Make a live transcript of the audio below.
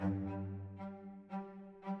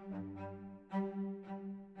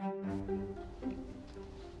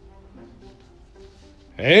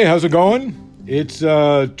Hey, how's it going? It's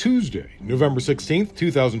Tuesday, November 16th,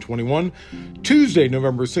 2021. Tuesday,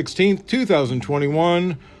 November 16th,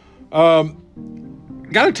 2021.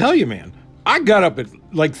 Gotta tell you, man, I got up at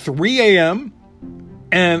like 3 a.m.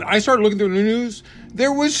 and I started looking through the news.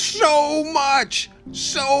 There was so much.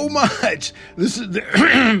 This is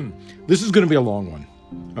this is going to be a long one,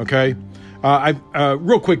 okay?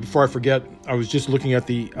 Real quick before I forget, I was just looking at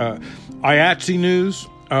the IATSE news.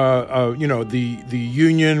 The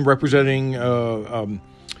union representing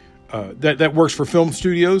that works for film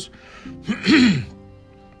studios.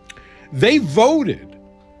 They voted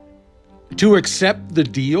to accept the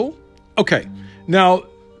deal. Okay, now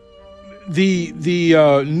the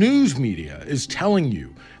news media is telling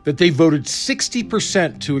you that they voted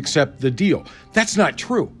 60% to accept the deal. That's not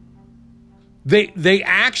true. They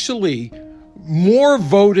actually more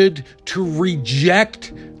voted to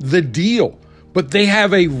reject the deal. But they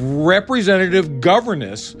have a representative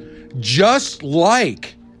governance just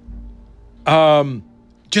like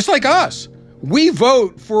us. We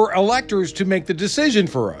vote for electors to make the decision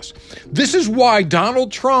for us. This is why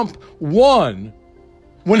Donald Trump won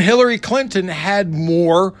when Hillary Clinton had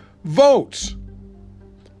more votes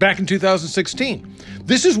back in 2016.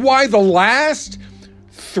 This is why the last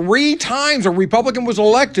 3 times a Republican was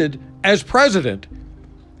elected as president,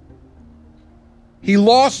 he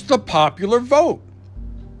lost the popular vote.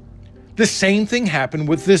 The same thing happened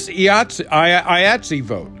with this IATSE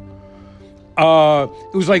vote.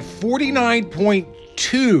 It was like 49.2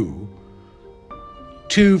 to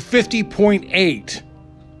 50.8.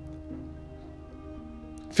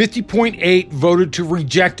 50.8 voted to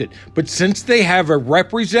reject it. But since they have a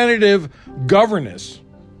representative governance,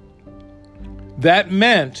 that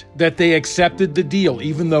meant that they accepted the deal,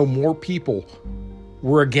 even though more people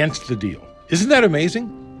were against the deal. Isn't that amazing?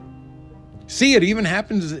 See, it even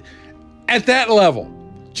happens at that level,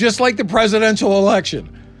 just like the presidential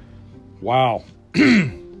election. Wow.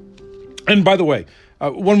 And by the way,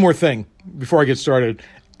 one more thing before I get started.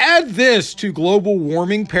 Add this to global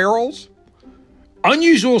warming perils.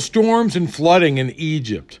 Unusual storms and flooding in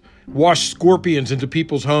Egypt washed scorpions into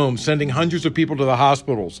people's homes, sending hundreds of people to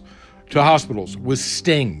hospitals with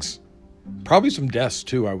stings. Probably some deaths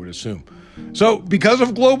too, I would assume. So because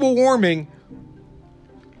of global warming,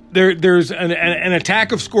 there's an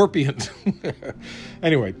attack of scorpions.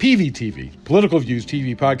 Anyway, PVTV, Political Views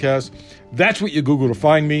TV Podcast. That's what you Google to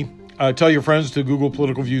find me. Tell your friends to Google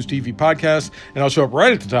Political Views TV Podcast, and I'll show up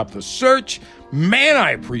right at the top of the search. Man,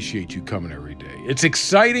 I appreciate you coming every day. It's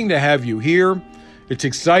exciting to have you here. It's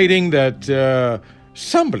exciting that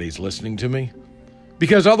somebody's listening to me,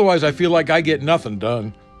 because otherwise I feel like I get nothing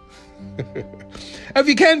done. If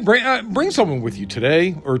you can, bring someone with you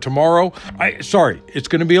today or tomorrow. Sorry, it's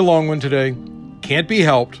going to be a long one today. Can't be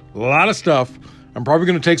helped. A lot of stuff. I'm probably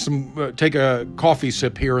going to take a coffee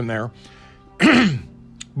sip here and there.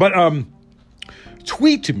 But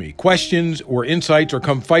tweet to me questions or insights, or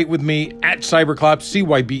come fight with me at Cyberclops,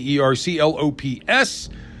 CYBERCLOPS.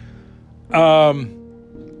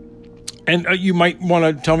 And you might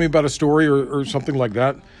want to tell me about a story or something like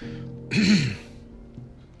that.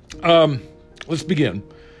 Let's begin.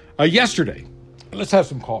 Yesterday, let's have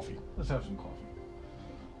some coffee.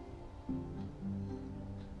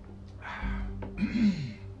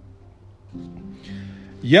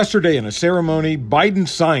 Yesterday, in a ceremony, Biden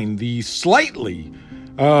signed the slightly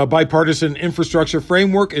bipartisan infrastructure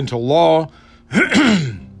framework into law.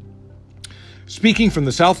 Speaking from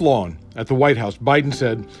the South Lawn at the White House, Biden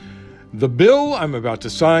said, "The bill I'm about to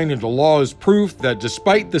sign into law is proof that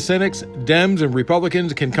despite the cynics, Dems and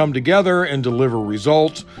Republicans can come together and deliver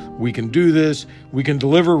results. We can do this. We can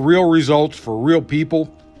deliver real results for real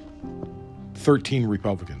people." 13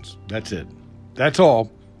 Republicans. That's it. That's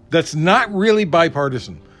all. That's not really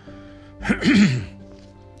bipartisan.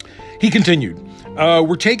 He continued,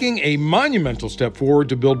 "We're taking a monumental step forward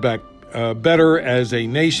to build back better as a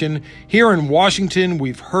nation. Here in Washington,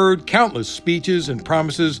 we've heard countless speeches and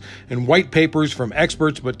promises and white papers from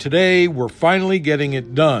experts, but today we're finally getting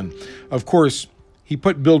it done." Of course, he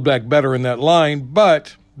put Build Back Better in that line,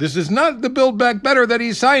 but this is not the Build Back Better that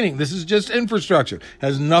he's signing. This is just infrastructure. It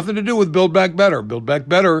has nothing to do with Build Back Better. Build Back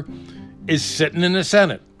Better is sitting in the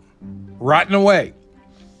Senate, rotting away.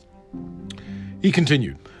 He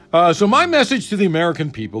continued, "So my message to the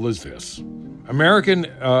American people is this.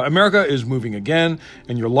 America is moving again,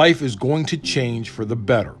 and your life is going to change for the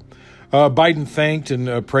better." Biden thanked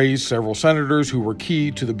and praised several senators who were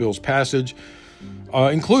key to the bill's passage,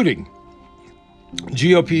 including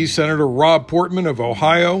GOP Senator Rob Portman of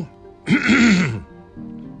Ohio.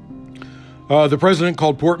 The president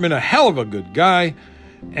called Portman a hell of a good guy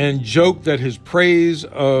and joked that his praise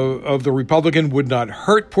of the Republican would not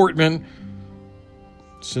hurt Portman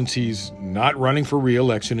since he's not running for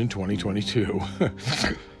re-election in 2022.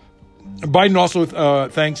 Biden also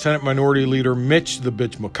thanked Senate Minority Leader Mitch the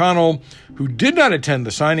Bitch McConnell, who did not attend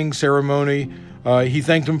the signing ceremony. He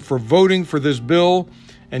thanked him for voting for this bill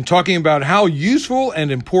and talking about how useful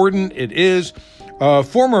and important it is.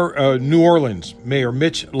 Former New Orleans Mayor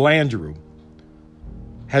Mitch Landrieu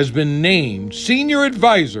has been named senior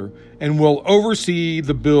advisor and will oversee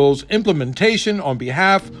the bill's implementation on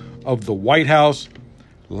behalf of the White House.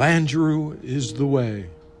 Landrieu is the way.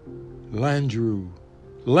 Landrieu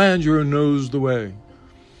knows the way.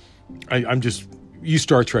 You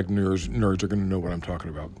Star Trek nerds are going to know what I'm talking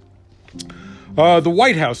about. The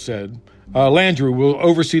White House said Landrieu will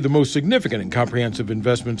oversee the most significant and comprehensive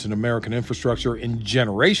investments in American infrastructure in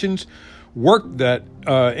generations, work that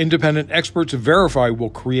independent experts verify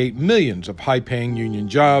will create millions of high-paying union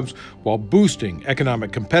jobs while boosting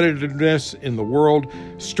economic competitiveness in the world,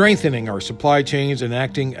 strengthening our supply chains, and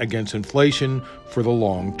acting against inflation for the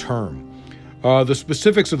long term. The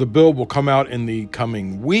specifics of the bill will come out in the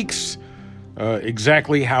coming weeks,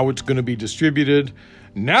 exactly how it's going to be distributed.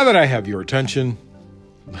 Now that I have your attention,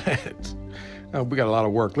 we got a lot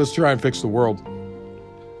of work. Let's try and fix the world.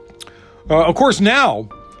 Of course, now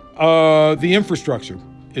the infrastructure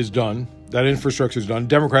is done. That infrastructure is done.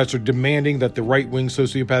 Democrats are demanding that the right-wing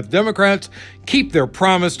sociopath Democrats keep their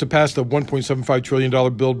promise to pass the $1.75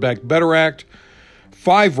 trillion Build Back Better Act.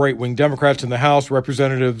 5 right-wing Democrats in the House,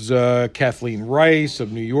 Representatives Kathleen Rice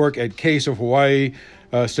of New York, Ed Case of Hawaii,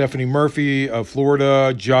 Stephanie Murphy of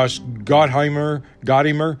Florida, Josh Gottheimer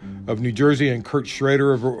of New Jersey, and Kurt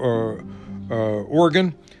Schrader of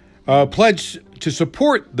Oregon, pledged to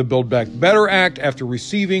support the Build Back Better Act after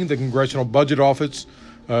receiving the Congressional Budget Office,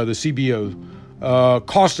 the CBO,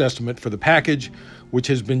 cost estimate for the package, which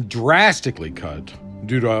has been drastically cut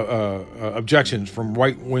due to objections from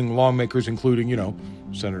right-wing lawmakers, including,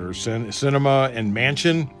 Senators Sinema and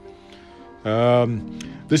Manchin.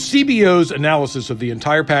 The CBO's analysis of the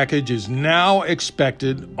entire package is now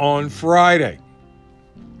expected on Friday.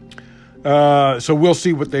 So we'll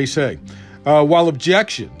see what they say. While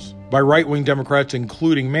objections by right-wing Democrats,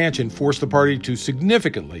 including Manchin, forced the party to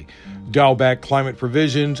significantly dial back climate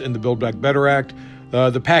provisions in the Build Back Better Act,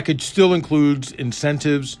 the package still includes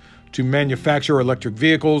incentives to manufacture electric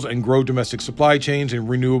vehicles and grow domestic supply chains in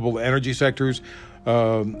renewable energy sectors,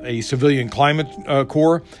 a civilian climate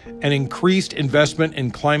corps, and increased investment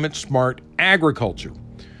in climate-smart agriculture.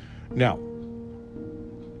 Now,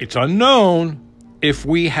 it's unknown if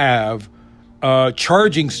we have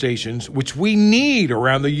charging stations, which we need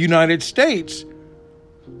around the United States,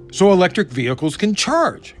 so electric vehicles can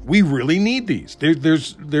charge. We really need these. There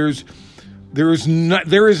is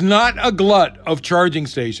not a glut of charging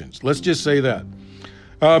stations. Let's just say that.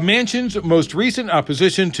 Manchin's most recent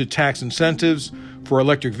opposition to tax incentives for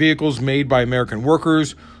electric vehicles made by American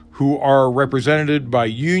workers who are represented by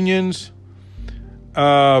unions,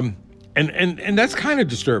 and that's kind of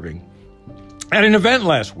disturbing. At an event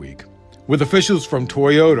last week with officials from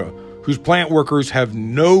Toyota, whose plant workers have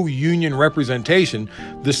no union representation,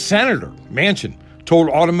 the senator, Manchin, told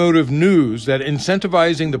Automotive News that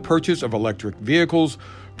incentivizing the purchase of electric vehicles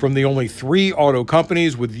from the only 3 auto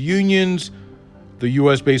companies with unions, the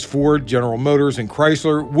U.S.-based Ford, General Motors, and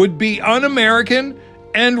Chrysler, would be un-American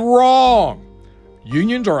and wrong.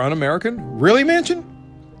 Unions are un-American? Really, Manchin?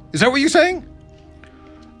 Is that what you're saying?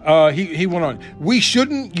 He went on, we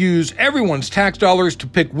shouldn't use everyone's tax dollars to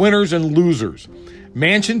pick winners and losers.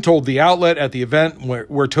 Manchin told the outlet at the event where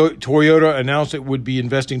Toyota announced it would be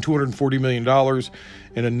investing $240 million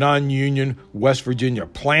in a non-union West Virginia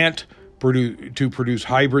plant to produce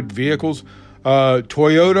hybrid vehicles.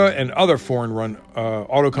 Toyota and other foreign-run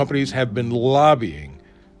auto companies have been lobbying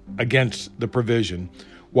against the provision,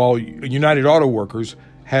 while United Auto Workers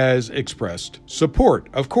has expressed support,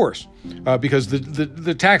 of course, because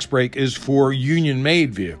the tax break is for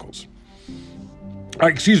union-made vehicles.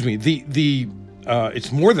 It's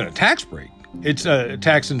more than a tax break. It's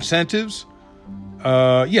tax incentives.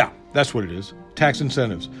 Yeah, that's what it is. Tax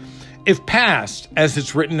incentives. If passed, as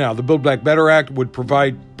it's written now, the Build Back Better Act would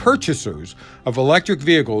provide purchasers of electric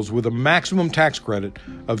vehicles with a maximum tax credit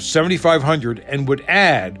of $7,500 and would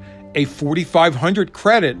add a $4,500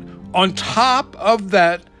 credit on top of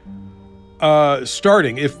that,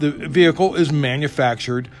 starting if the vehicle is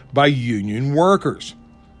manufactured by union workers.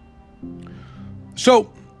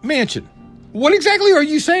 So, Manchin, what exactly are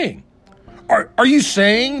you saying? Are you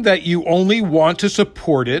saying that you only want to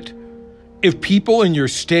support it if people in your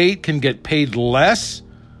state can get paid less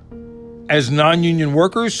as non-union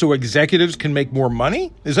workers so executives can make more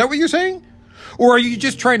money? Is that what you're saying? Or are you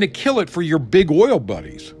just trying to kill it for your big oil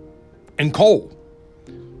buddies and coal?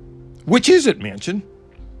 Which is it, Manchin?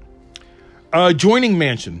 Joining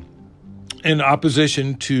Manchin in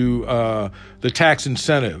opposition to the tax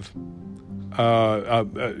incentive,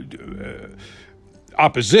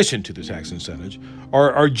 opposition to the tax incentive,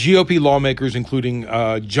 are GOP lawmakers, including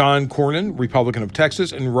John Cornyn, Republican of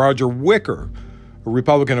Texas, and Roger Wicker, a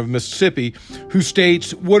Republican of Mississippi, who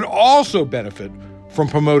states would also benefit from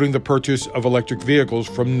promoting the purchase of electric vehicles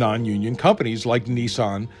from non-union companies like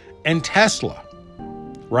Nissan and Tesla,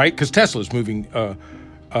 right? Because Tesla is moving,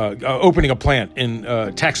 opening a plant in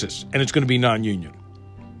Texas, and it's going to be non-union.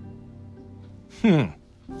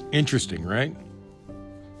 Interesting, right?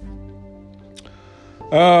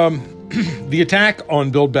 The attack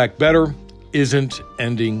on Build Back Better isn't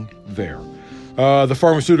ending there. The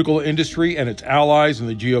pharmaceutical industry and its allies in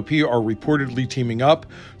the GOP are reportedly teaming up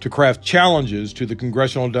to craft challenges to the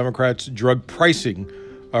Congressional Democrats' drug pricing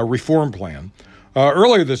reform plan.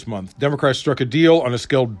 Earlier this month, Democrats struck a deal on a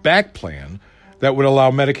scaled-back plan that would allow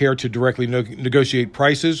Medicare to directly negotiate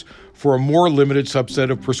prices for a more limited subset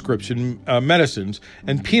of prescription medicines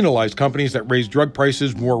and penalize companies that raise drug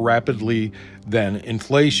prices more rapidly than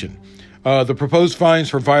inflation. The proposed fines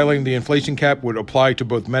for violating the inflation cap would apply to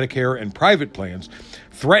both Medicare and private plans,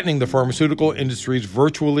 threatening the pharmaceutical industry's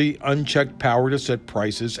virtually unchecked power to set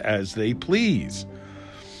prices as they please.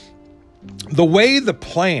 The way the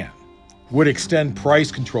plan would extend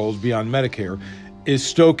price controls beyond Medicare is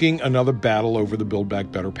stoking another battle over the Build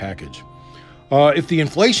Back Better package. If the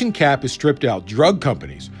inflation cap is stripped out, drug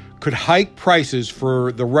companies could hike prices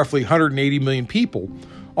for the roughly 180 million people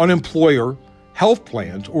on employer health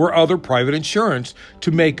plans or other private insurance to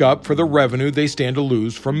make up for the revenue they stand to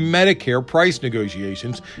lose from Medicare price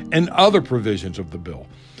negotiations and other provisions of the bill.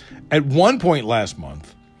 At one point last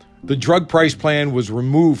month, the drug price plan was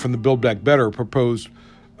removed from the Build Back Better proposal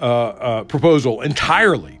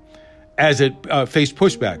entirely, as it faced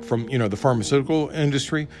pushback from the pharmaceutical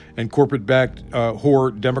industry and corporate-backed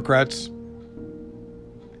whore Democrats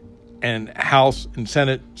and House and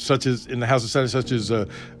Senate, such as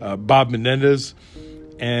Bob Menendez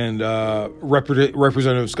and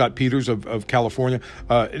Representative Scott Peters of California.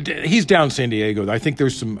 He's down in San Diego. I think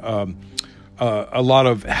there's some a lot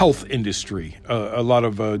of health industry, a lot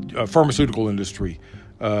of pharmaceutical industry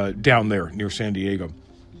down there near San Diego.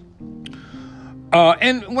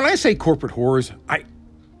 And when I say corporate whores,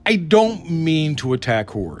 I don't mean to attack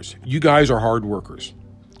whores. You guys are hard workers,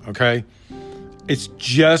 okay? It's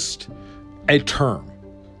just a term,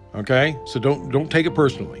 okay? So don't take it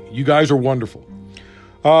personally. You guys are wonderful.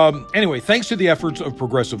 Anyway, thanks to the efforts of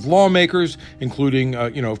progressive lawmakers, including,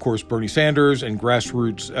 of course, Bernie Sanders and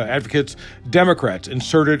grassroots advocates, Democrats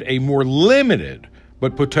inserted a more limited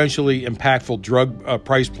but potentially impactful drug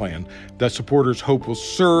price plan that supporters hope will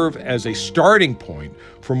serve as a starting point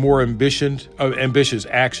for more ambitious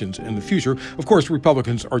actions in the future. Of course,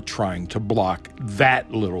 Republicans are trying to block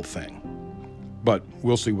that little thing, but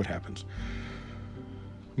we'll see what happens.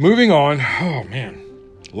 Moving on. Oh, man,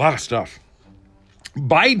 a lot of stuff.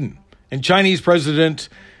 Biden and Chinese President,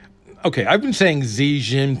 okay, I've been saying Xi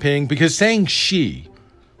Jinping because saying Xi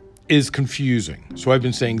is confusing. So I've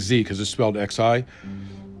been saying Z because it's spelled Xi.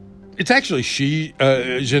 It's actually Xi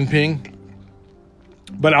Jinping,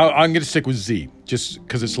 but I'm going to stick with Z just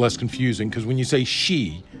because it's less confusing, because when you say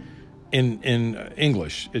she in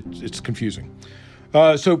English, it's confusing.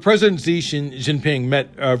 So President Xi Jinping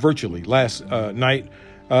met virtually last night.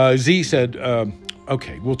 Xi said,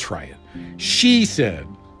 okay, we'll try it. She said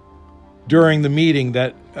during the meeting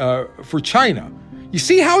that for China, you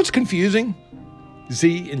see how it's confusing?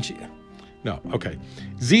 Z and Xi. No, okay.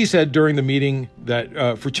 Xi said during the meeting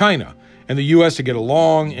that for China and the U.S. to get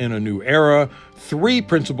along in a new era, 3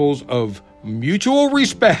 principles of mutual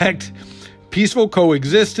respect, peaceful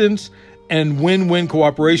coexistence, and win-win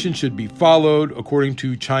cooperation should be followed, according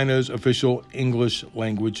to China's official English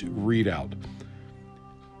language readout.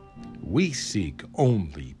 We seek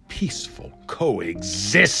only peaceful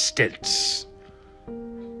coexistence.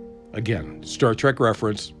 Again, Star Trek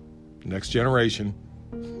reference, Next Generation.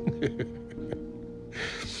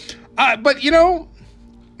 But,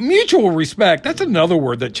 mutual respect, that's another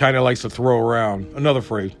word that China likes to throw around, another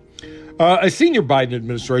phrase. A senior Biden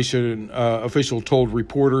administration official told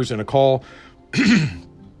reporters in a call,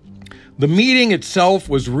 the meeting itself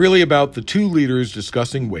was really about the 2 leaders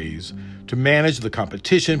discussing ways to manage the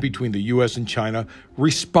competition between the U.S. and China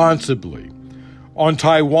responsibly. On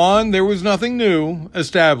Taiwan, there was nothing new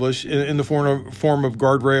established in the form of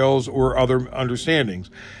guardrails or other understandings.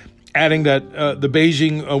 adding that the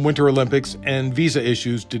Beijing Winter Olympics and visa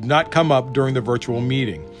issues did not come up during the virtual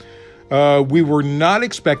meeting. We were not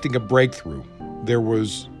expecting a breakthrough. There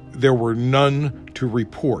were none to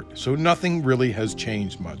report, so nothing really has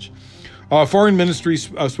changed much. Foreign Ministry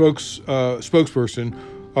spokesperson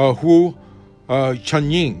Hu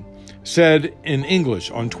Chunying said in English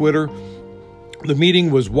on Twitter, the meeting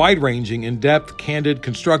was wide-ranging, in-depth, candid,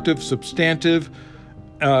 constructive, substantive,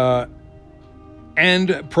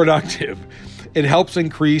 and productive. It helps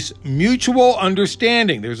increase mutual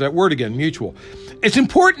understanding. There's that word again, mutual. It's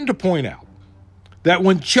important to point out that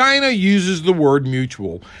when China uses the word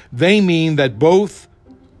mutual, they mean that both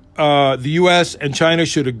the U.S. and China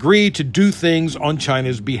should agree to do things on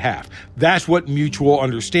China's behalf. That's what mutual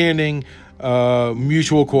understanding,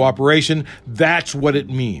 mutual cooperation, that's what it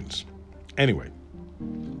means. Anyway,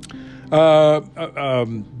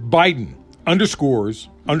 Biden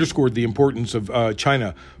underscored the importance of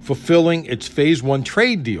China fulfilling its Phase 1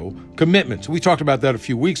 trade deal commitments. We talked about that a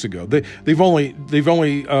few weeks ago. They've only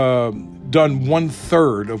done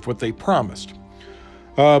 1/3 of what they promised.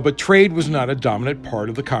 But trade was not a dominant part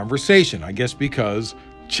of the conversation, I guess because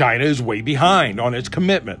China is way behind on its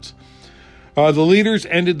commitments. The leaders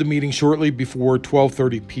ended the meeting shortly before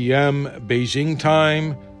 12:30 p.m. Beijing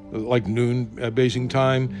time, like noon Beijing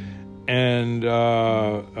time, and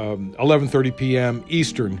 11:30 p.m.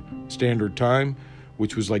 Eastern Standard Time,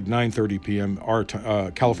 which was like 9:30 p.m. our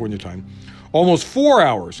California time, almost 4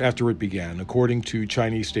 hours after it began, according to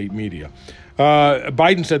Chinese state media.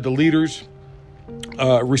 Biden said the leaders'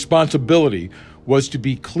 responsibility was to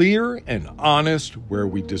be clear and honest where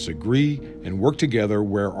we disagree and work together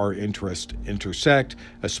where our interests intersect,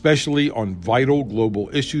 especially on vital global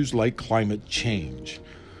issues like climate change.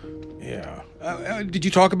 Yeah. Did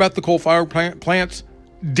you talk about the coal-fired plants?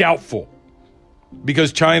 Doubtful,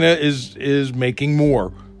 because China is making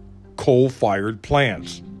more coal-fired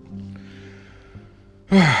plants.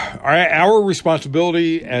 Our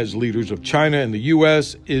responsibility as leaders of China and the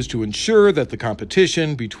U.S. is to ensure that the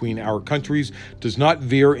competition between our countries does not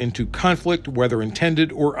veer into conflict, whether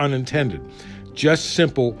intended or unintended. Just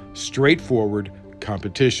simple, straightforward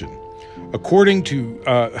competition. According to,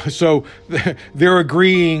 so they're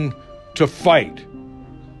agreeing to fight,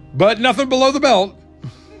 but nothing below the belt.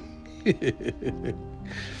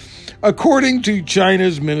 According to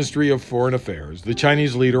China's Ministry of Foreign Affairs, the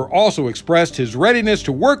Chinese leader also expressed his readiness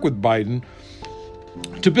to work with Biden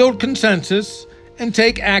to build consensus and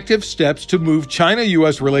take active steps to move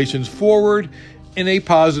China-U.S. relations forward in a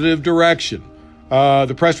positive direction.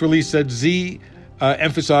 The press release said Xi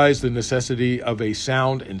emphasized the necessity of a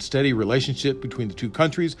sound and steady relationship between the two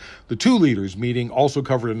countries. The two leaders' meeting also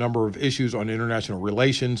covered a number of issues on international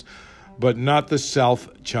relations, but not the South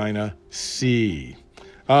China Sea.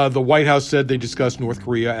 The White House said they discussed North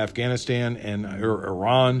Korea, Afghanistan, and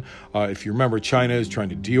Iran. If you remember, China is trying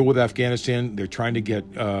to deal with Afghanistan. They're trying to get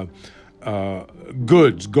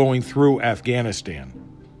goods going through Afghanistan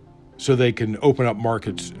so they can open up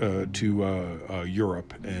markets to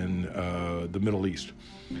Europe and the Middle East.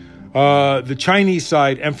 The Chinese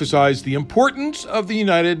side emphasized the importance of the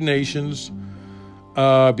United Nations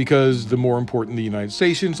because the more important the United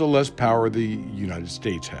States is, the less power the United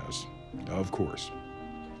States has, of course.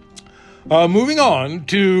 Moving on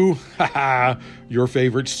to your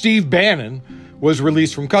favorite, Steve Bannon was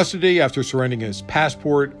released from custody after surrendering his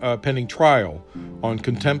passport pending trial on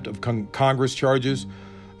contempt of Congress charges.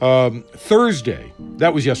 Thursday,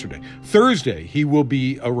 that was yesterday. Thursday, he will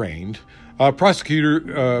be arraigned.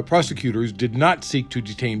 Prosecutors did not seek to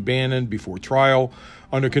detain Bannon before trial.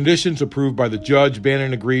 Under conditions approved by the judge,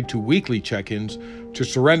 Bannon agreed to weekly check-ins to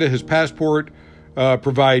surrender his passport,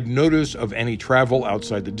 provide notice of any travel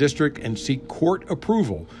outside the district, and seek court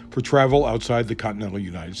approval for travel outside the continental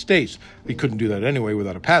United States. He couldn't do that anyway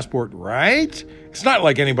without a passport, right? It's not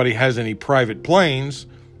like anybody has any private planes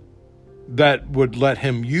that would let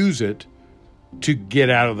him use it to get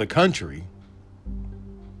out of the country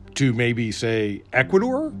to maybe, say,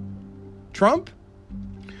 Ecuador? Trump?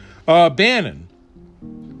 Bannon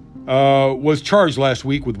was charged last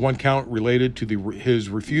week with one count related to his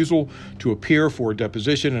refusal to appear for a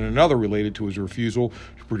deposition and another related to his refusal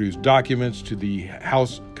to produce documents to the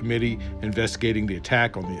House committee investigating the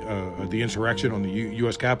attack on the insurrection on the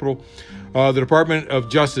U.S. Capitol. The Department of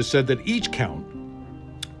Justice said that each count,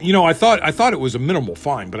 I thought it was a minimal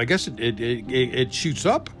fine, but I guess it shoots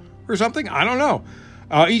up or something. I don't know.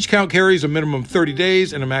 Each count carries a minimum of 30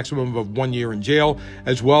 days and a maximum of 1 year in jail,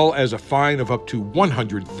 as well as a fine of up to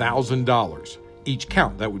 $100,000. Each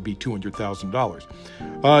count, that would be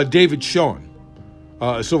 $200,000. David Schoen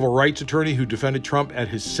a civil rights attorney who defended Trump at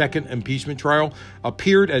his second impeachment trial,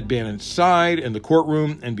 appeared at Bannon's side in the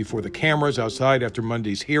courtroom and before the cameras outside after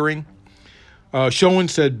Monday's hearing. Schoen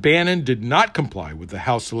said Bannon did not comply with the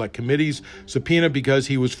House Select Committee's subpoena because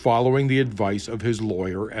he was following the advice of his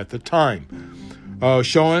lawyer at the time.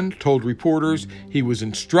 Schoen told reporters he was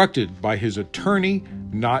instructed by his attorney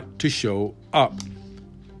not to show up.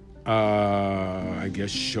 I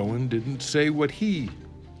guess Schoen didn't say what he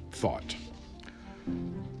thought,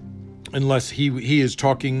 unless he is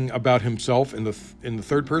talking about himself in the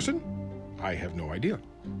third person. I have no idea.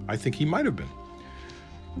 I think he might have been.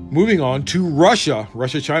 Moving on to Russia.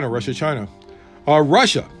 China.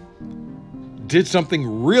 Russia did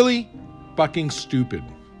something really fucking stupid.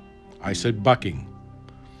 I said bucking.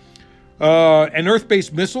 An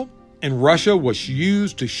Earth-based missile in Russia was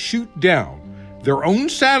used to shoot down their own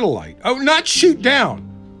satellite. Oh, not shoot down.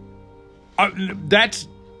 I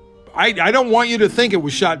don't want you to think it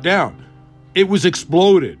was shot down. It was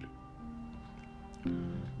exploded.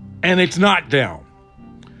 And it's not down.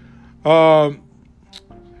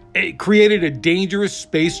 It created a dangerous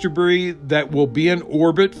space debris that will be in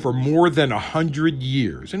orbit for more than 100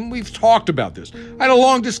 years. And we've talked about this. I had a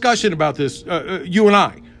long discussion about this, you and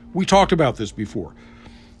I. We talked about this before.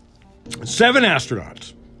 7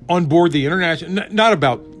 astronauts on board the international, not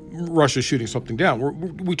about Russia shooting something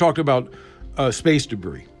down. We talked about space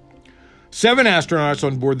debris. 7 astronauts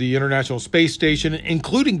on board the International Space Station,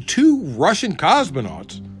 including 2 Russian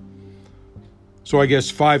cosmonauts, so I guess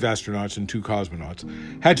 5 astronauts and 2 cosmonauts,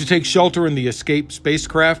 had to take shelter in the escaped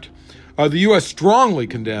spacecraft. The U.S. strongly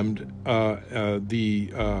condemned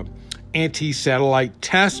the anti-satellite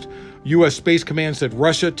test. U.S. Space Command said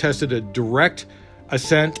Russia tested a direct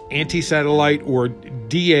ascent anti-satellite, or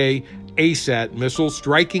DA, ASAT missile,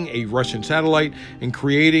 striking a Russian satellite and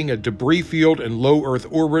creating a debris field in low Earth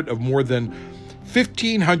orbit of more than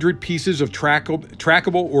 1,500 pieces of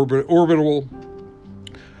trackable orbital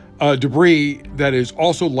debris that is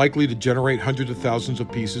also likely to generate hundreds of thousands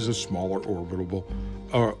of pieces of smaller orbital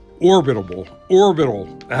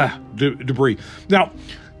debris. Now,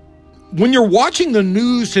 when you're watching the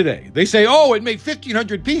news today, they say, oh, it made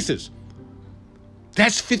 1,500 pieces.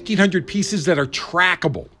 That's 1,500 pieces that are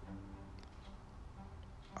trackable.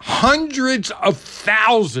 Hundreds of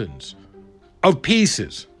thousands of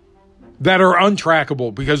pieces that are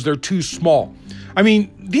untrackable because they're too small. I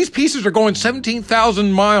mean, these pieces are going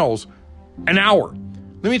 17,000 miles an hour.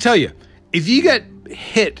 Let me tell you, if you get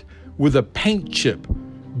hit with a paint chip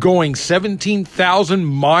going 17,000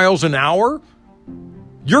 miles an hour,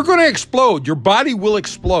 you're going to explode. Your body will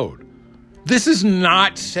explode. This is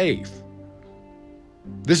not safe.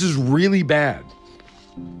 This is really bad.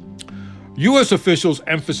 U.S. officials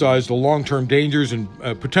emphasized the long-term dangers and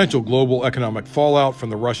potential global economic fallout from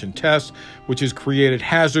the Russian test, which has created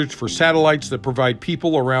hazards for satellites that provide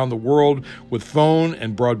people around the world with phone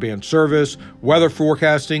and broadband service, weather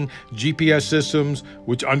forecasting, GPS systems,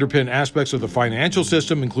 which underpin aspects of the financial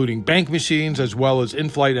system, including bank machines, as well as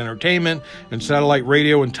in-flight entertainment and satellite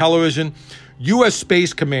radio and television. U.S.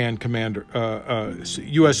 Space Command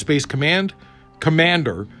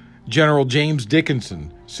Commander General James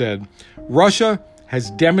Dickinson said, Russia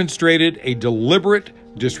has demonstrated a deliberate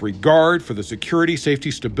disregard for the security, safety,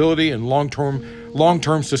 stability, and long-term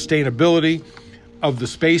sustainability of the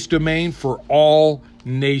space domain for all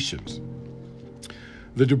nations.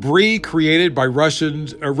 The debris created by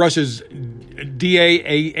Russia's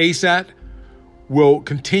DA-ASAT will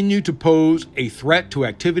continue to pose a threat to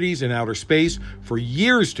activities in outer space for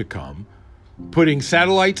years to come, putting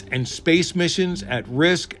satellites and space missions at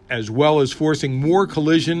risk, as well as forcing more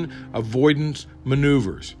collision avoidance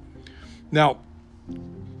maneuvers. Now,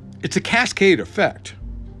 it's a cascade effect.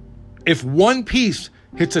 If one piece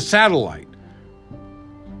hits a satellite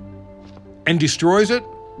and destroys it,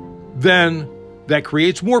 then that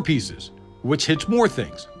creates more pieces, which hits more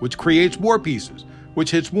things, which creates more pieces,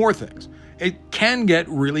 which hits more things. It can get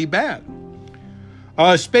really bad.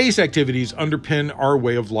 Space activities underpin our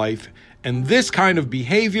way of life, and this kind of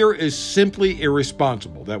behavior is simply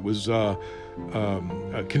irresponsible. That was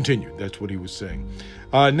continued. That's what he was saying.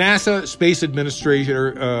 NASA Space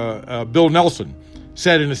Administrator Bill Nelson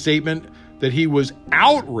said in a statement that he was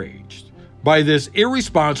outraged by this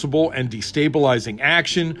irresponsible and destabilizing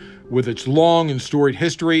action. With its long and storied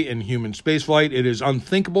history in human spaceflight, it is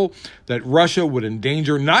unthinkable that Russia would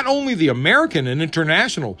endanger not only the American and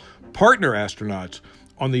international partner astronauts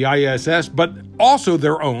on the ISS, but also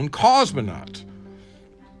their own cosmonauts.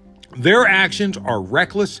 Their actions are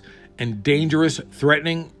reckless and dangerous,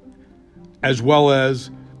 threatening, as well as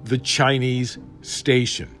the Chinese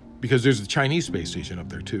station, because there's the Chinese space station up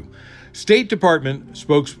there too. State Department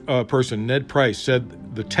spokesperson Ned Price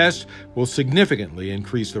said the test will significantly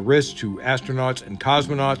increase the risk to astronauts and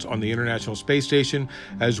cosmonauts on the International Space Station,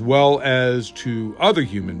 as well as to other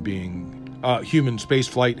human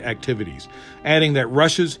spaceflight activities, adding that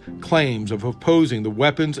Russia's claims of opposing the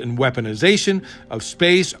weapons and weaponization of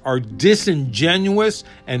space are disingenuous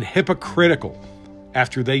and hypocritical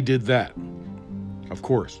after they did that. Of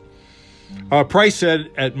course. Price said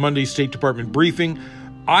at Monday's State Department briefing,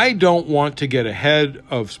 "I don't want to get ahead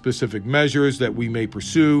of specific measures that we may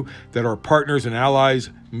pursue, that our partners and allies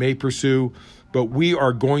may pursue, but we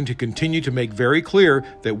are going to continue to make very clear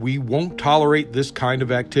that we won't tolerate this kind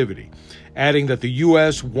of activity," adding that the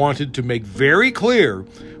U.S. wanted to make very clear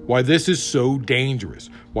why this is so dangerous,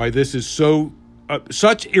 why this is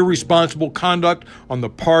such irresponsible conduct on the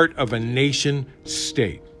part of a nation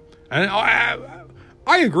state. And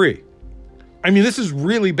I agree. I mean, this is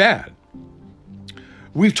really bad.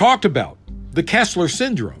 We've talked about the Kessler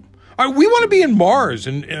syndrome. We want to be on Mars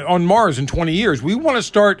in 20 years. We want to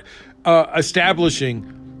start establishing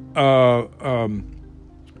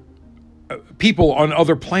people on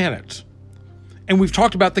other planets. And we've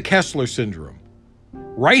talked about the Kessler syndrome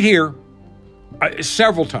right here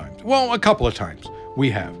several times. Well, a couple of times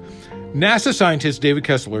we have. NASA scientist David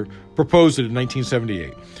Kessler proposed it in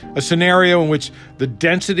 1978, a scenario in which the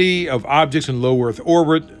density of objects in low Earth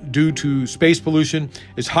orbit due to space pollution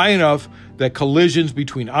is high enough that collisions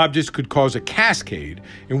between objects could cause a cascade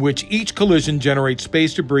in which each collision generates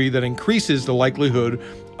space debris that increases the likelihood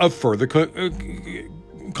of further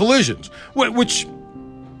collisions, which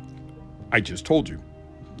I just told you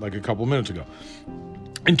like a couple minutes ago.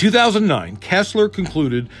 In 2009, Kessler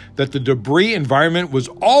concluded that the debris environment was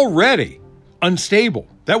already unstable.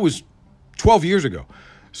 That was 12 years ago,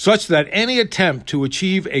 such that any attempt to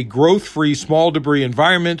achieve a growth-free small debris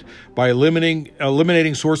environment by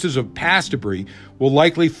eliminating sources of past debris will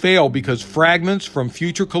likely fail because fragments from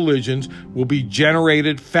future collisions will be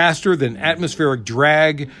generated faster than atmospheric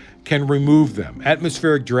drag can remove them.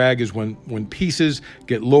 Atmospheric drag is when pieces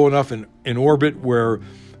get low enough in orbit where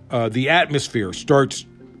the atmosphere starts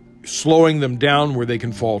slowing them down where they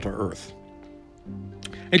can fall to Earth.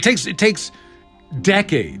 It takes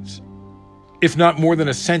decades, if not more than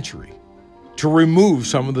a century, to remove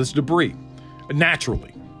some of this debris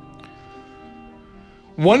naturally.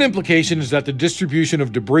 One implication is that the distribution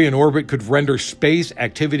of debris in orbit could render space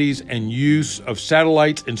activities and use of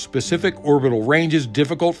satellites in specific orbital ranges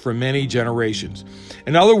difficult for many generations.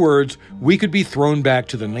 In other words, we could be thrown back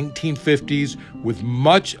to the 1950s with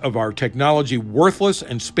much of our technology worthless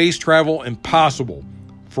and space travel impossible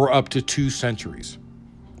for up to 2 centuries,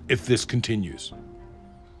 if this continues.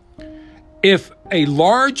 If a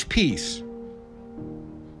large piece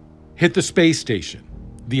hit the space station,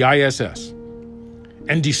 the ISS,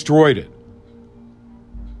 and destroyed it,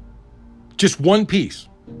 just one piece,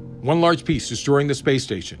 one large piece destroying the space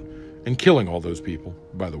station and killing all those people,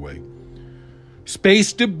 by the way,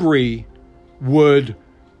 space debris would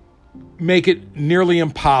make it nearly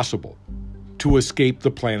impossible to escape the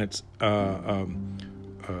planet's, to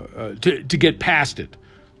get past it,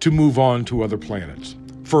 to move on to other planets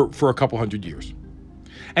for a couple hundred years.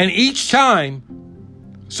 And each time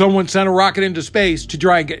someone sent a rocket into space to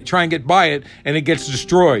try and get by it, and it gets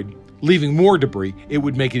destroyed, leaving more debris, it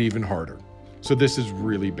would make it even harder. So this is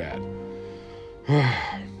really bad.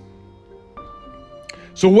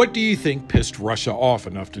 So what do you think pissed Russia off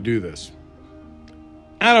enough to do this?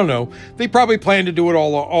 I don't know. They probably planned to do it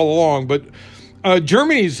all along, but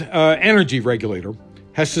Germany's energy regulator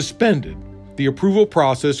has suspended the approval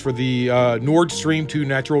process for the Nord Stream 2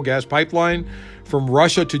 natural gas pipeline from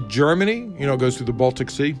Russia to Germany, goes through the Baltic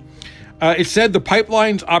Sea. It said the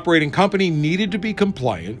pipeline's operating company needed to be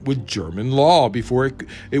compliant with German law before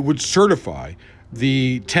it would certify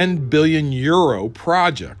the 10 billion euro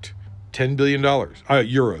project. $10 billion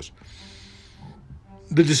euros.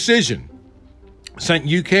 The decision sent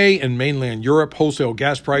UK and mainland Europe wholesale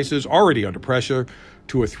gas prices already under pressure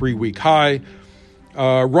to a 3-week high.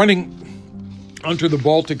 Running under the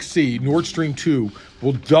Baltic Sea, Nord Stream 2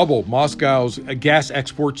 will double Moscow's gas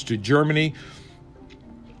exports to Germany,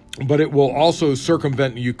 but it will also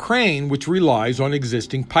circumvent Ukraine, which relies on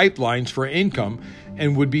existing pipelines for income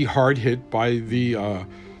and would be hard hit by the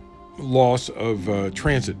loss of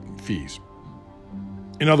transit fees.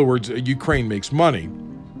 In other words, Ukraine makes money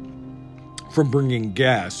from bringing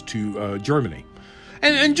gas to Germany.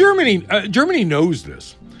 And Germany knows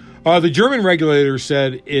this. The German regulator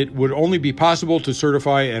said it would only be possible to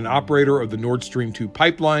certify an operator of the Nord Stream 2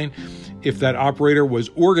 pipeline if that operator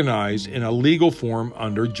was organized in a legal form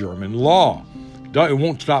under German law. It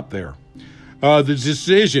won't stop there. The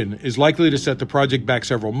decision is likely to set the project back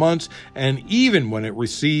several months, and even when it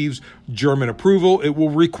receives German approval, it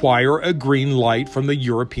will require a green light from the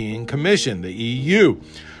European Commission, the EU,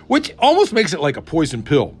 which almost makes it like a poison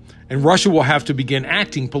pill. And Russia will have to begin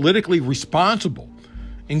acting politically responsible,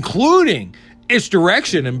 including its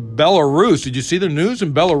direction in Belarus. Did you see the news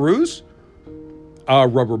in Belarus?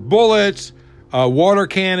 Rubber bullets, water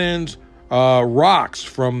cannons, rocks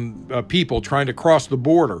from people trying to cross the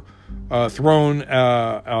border, thrown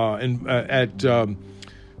at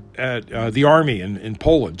the army in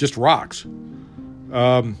Poland, just rocks.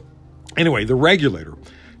 Anyway, the regulator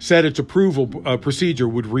said its approval procedure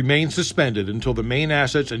would remain suspended until the main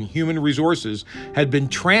assets and human resources had been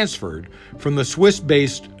transferred from the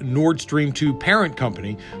Swiss-based Nord Stream 2 parent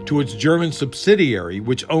company to its German subsidiary,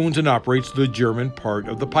 which owns and operates the German part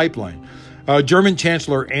of the pipeline. German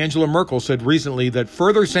Chancellor Angela Merkel said recently that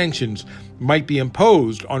further sanctions might be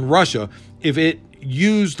imposed on Russia if it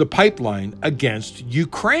used the pipeline against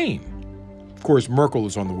Ukraine. Of course, Merkel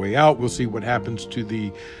is on the way out. We'll see what happens to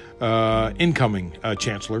the incoming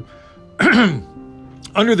chancellor.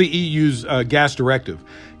 Under the EU's gas directive,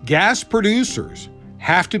 gas producers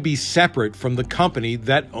have to be separate from the company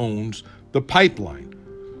that owns the pipeline.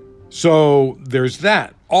 So there's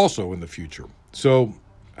that also in the future. So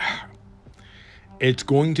it's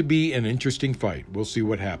going to be an interesting fight. We'll see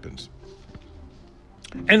what happens.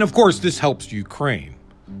 And of course, this helps Ukraine.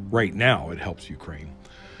 Right now, it helps Ukraine.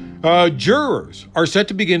 Jurors are set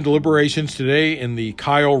to begin deliberations today in the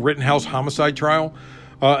Kyle Rittenhouse homicide trial,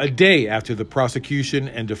 a day after the prosecution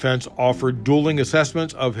and defense offered dueling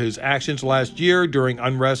assessments of his actions last year during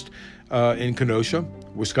unrest in Kenosha,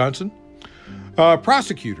 Wisconsin.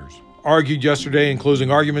 Prosecutors argued yesterday in closing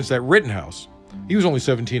arguments that Rittenhouse, he was only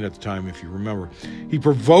 17 at the time, if you remember, he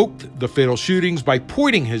provoked the fatal shootings by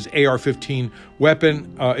pointing his AR-15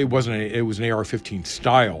 weapon, it was an AR-15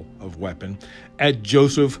 style of weapon, at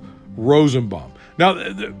Joseph Rosenbaum. Now,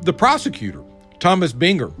 the prosecutor, Thomas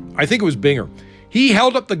Binger, I think it was Binger, he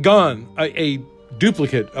held up the gun, a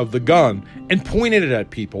duplicate of the gun, and pointed it at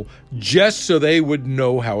people just so they would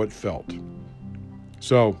know how it felt.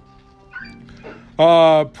 So,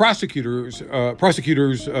 prosecutors, Thomas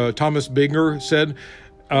Binger said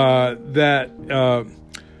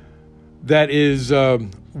that is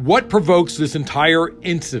what provokes this entire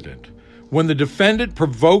incident. When the defendant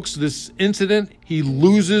provokes this incident, he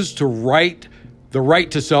loses the right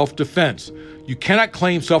to self-defense. You cannot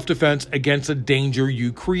claim self-defense against a danger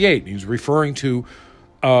you create. He's referring to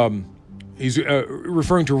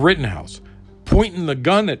Rittenhouse, pointing the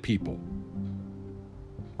gun at people,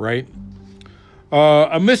 right?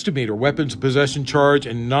 A misdemeanor weapons possession charge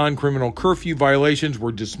and non-criminal curfew violations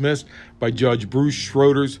were dismissed by Judge Bruce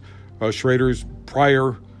Schroeder's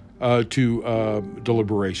prior to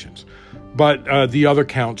deliberations. But the other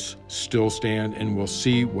counts still stand, and we'll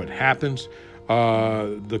see what happens.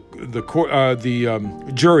 The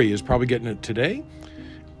jury is probably getting it today,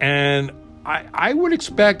 and I would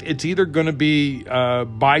expect it's either going to be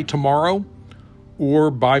by tomorrow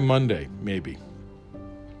or by Monday, maybe.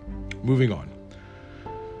 Moving on.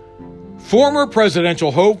 Former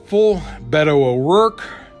presidential hopeful Beto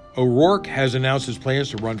O'Rourke has announced his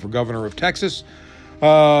plans to run for governor of Texas.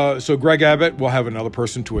 So Greg Abbott will have another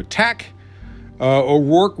person to attack.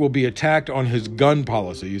 O'Rourke will be attacked on his gun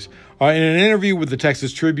policies. In an interview with the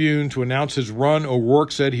Texas Tribune to announce his run,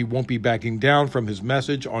 O'Rourke said he won't be backing down from his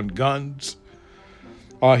message on guns.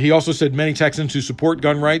 He also said many Texans who support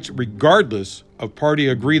gun rights, regardless of party,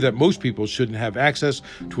 agree that most people shouldn't have access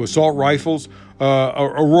to assault rifles.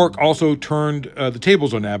 O'Rourke also turned the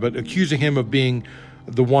tables on Abbott, accusing him of being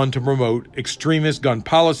the one to promote extremist gun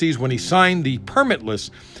policies when he signed the permitless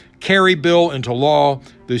carry bill into law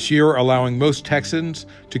this year, allowing most Texans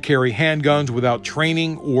to carry handguns without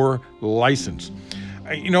training or license.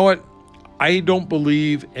 You know what? I don't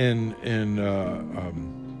believe in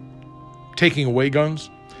taking away guns,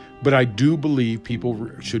 but I do believe people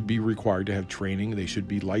should be required to have training. They should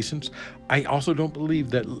be licensed. I also don't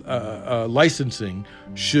believe that licensing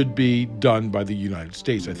should be done by the United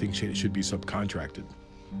States. I think it should be subcontracted.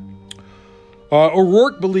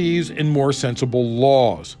 O'Rourke believes in more sensible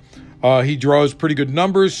laws. He draws pretty good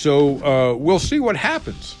numbers, so we'll see what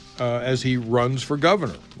happens as he runs for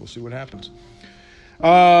governor. We'll see what happens.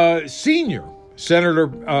 Senior Senator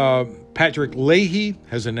Patrick Leahy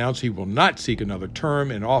has announced he will not seek another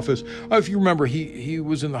term in office. If you remember, he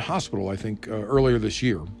was in the hospital, I think, earlier this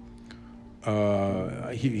year.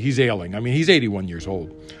 He's ailing. I mean, he's 81 years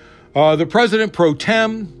old. The President Pro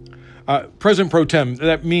Tem,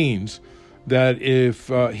 that means that if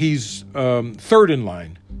he's third in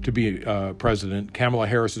line to be president. Kamala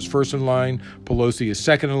Harris is first in line, Pelosi is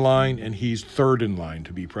second in line, and he's third in line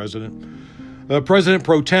to be president. The president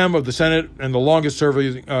pro tem of the Senate and the longest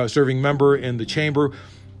serving member in the chamber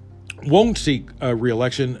won't seek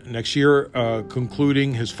re-election next year,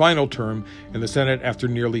 concluding his final term in the Senate after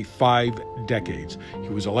nearly 5 decades. He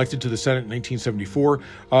was elected to the Senate in 1974.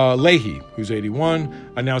 Leahy, who's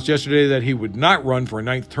 81, announced yesterday that he would not run for a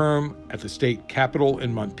 9th term at the state capitol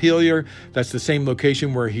in Montpelier. That's the same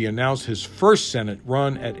location where he announced his first Senate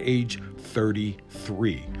run at age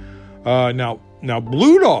 33. Now,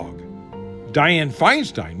 Blue Dog, Dianne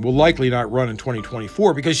Feinstein, will likely not run in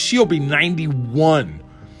 2024 because she'll be 91.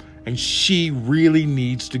 And she really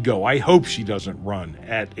needs to go. I hope she doesn't run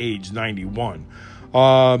at age 91.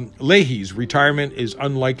 Leahy's retirement is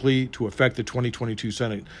unlikely to affect the 2022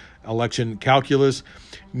 Senate election calculus.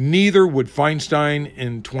 Neither would Feinstein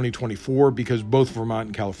in 2024 because both Vermont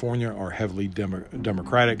and California are heavily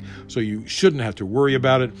Democratic, so you shouldn't have to worry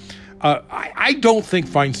about it. I don't think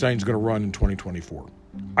Feinstein's going to run in 2024.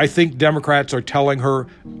 I think Democrats are telling her,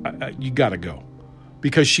 you got to go,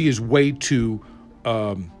 because she is way too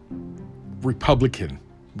Republican.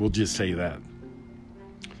 We'll just say that.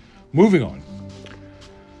 Moving on.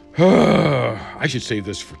 I should save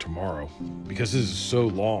this for tomorrow because this is so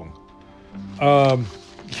long.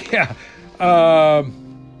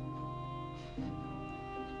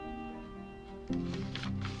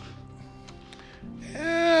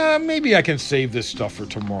 Maybe I can save this stuff for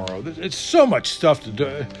tomorrow. It's so much stuff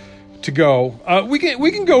to go. We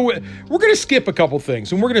can go. We're going to skip a couple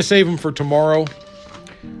things, and we're going to save them for tomorrow.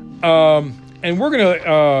 And we're going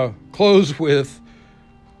to close with,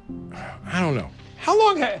 I don't know. How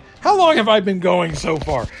long have I been going so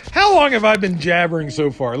far? How long have I been jabbering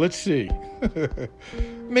so far? Let's see.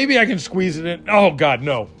 Maybe I can squeeze it in. Oh, God,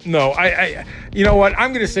 no. I you know what?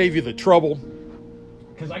 I'm going to save you the trouble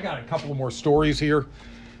because I got a couple more stories here.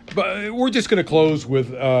 But we're just going to close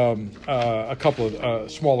with a couple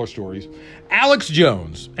of smaller stories. Alex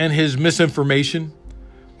Jones and his misinformation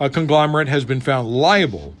conglomerate has been found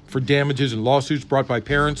liable for damages in lawsuits brought by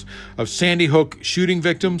parents of Sandy Hook shooting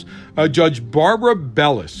victims. Judge Barbara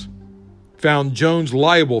Bellis found Jones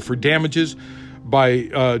liable for damages by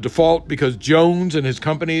default because Jones and his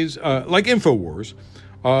companies, like InfoWars,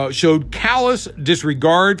 showed callous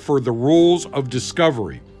disregard for the rules of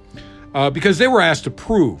discovery because they were asked to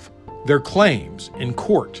prove their claims in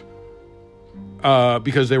court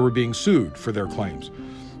because they were being sued for their claims.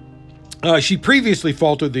 She previously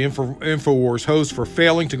faulted the InfoWars host for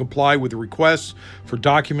failing to comply with the requests for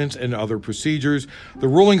documents and other procedures. The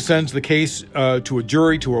ruling sends the case to a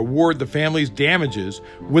jury to award the family's damages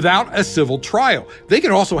without a civil trial. They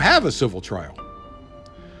can also have a civil trial.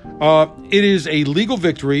 It is a legal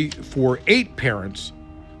victory for 8 parents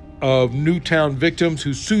of Newtown victims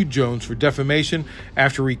who sued Jones for defamation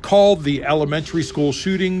after he called the elementary school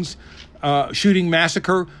shooting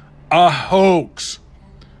massacre a hoax.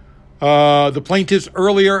 The plaintiffs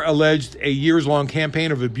earlier alleged a years-long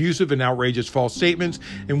campaign of abusive and outrageous false statements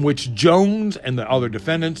in which Jones and the other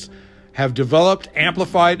defendants have developed,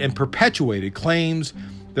 amplified, and perpetuated claims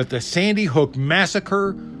that the Sandy Hook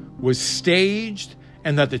massacre was staged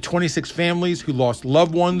and that the 26 families who lost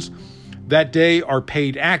loved ones that day are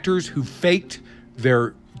paid actors who faked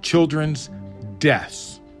their children's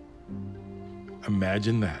deaths.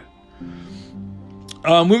 Imagine that.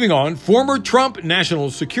 Moving on, former Trump National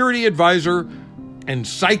Security Advisor and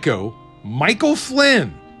psycho Michael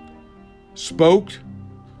Flynn spoke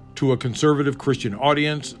to a conservative Christian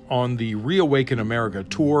audience on the Reawaken America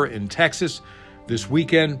tour in Texas this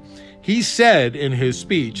weekend. He said in his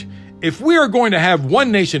speech, "If we are going to have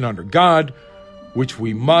one nation under God, which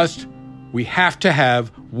we must, we have to have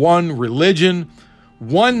one religion,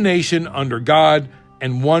 one nation under God,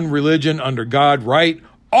 and one religion under God, right?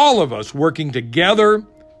 All of us working together."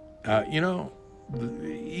 The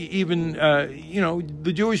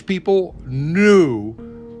Jewish people knew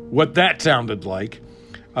what that sounded like,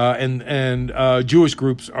 and Jewish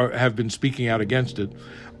groups have been speaking out against it.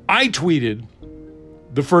 I tweeted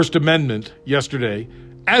the First Amendment yesterday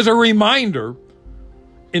as a reminder.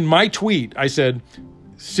 In my tweet, I said,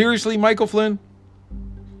 "Seriously, Michael Flynn,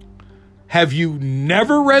 have you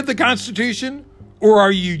never read the Constitution, or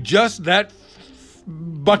are you just that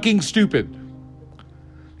bucking stupid?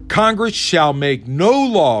 Congress shall make no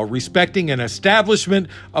law respecting an establishment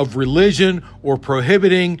of religion or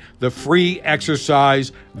prohibiting the free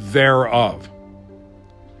exercise thereof."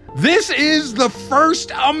 This is the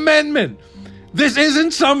First Amendment. This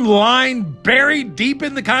isn't some line buried deep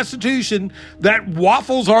in the Constitution that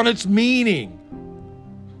waffles on its meaning.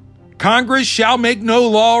 Congress shall make no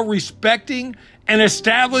law respecting an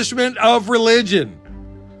establishment of religion.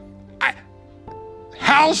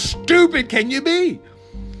 How stupid can you be?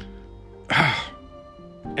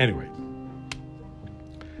 Anyway,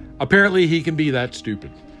 apparently he can be that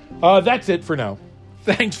stupid. That's it for now.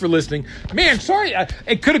 Thanks for listening. Man, sorry,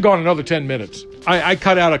 it could have gone another 10 minutes. I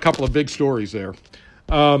cut out a couple of big stories there.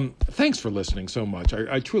 Thanks for listening so much.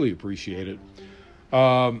 I truly appreciate it.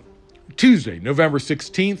 Tuesday, November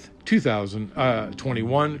 16th,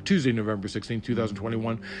 2021. Tuesday, November 16th,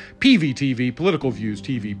 2021. PVTV, Political Views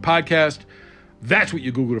TV podcast. That's what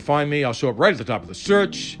you Google to find me. I'll show up right at the top of the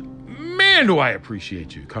search. Man, do I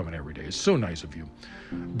appreciate you coming every day. It's so nice of you.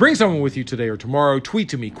 Bring someone with you today or tomorrow. Tweet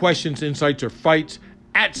to me questions, insights, or fights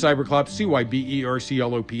at Cyberclops,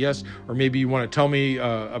 CYBERCLOPS. Or maybe you want to tell me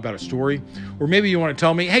about a story. Or maybe you want to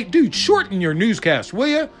tell me, hey, dude, shorten your newscast, will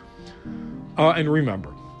you? And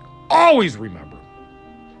remember, always remember,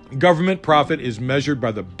 government profit is measured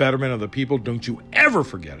by the betterment of the people. Don't you ever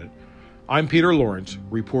forget it. I'm Peter Lawrence,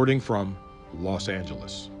 reporting from Los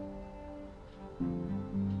Angeles.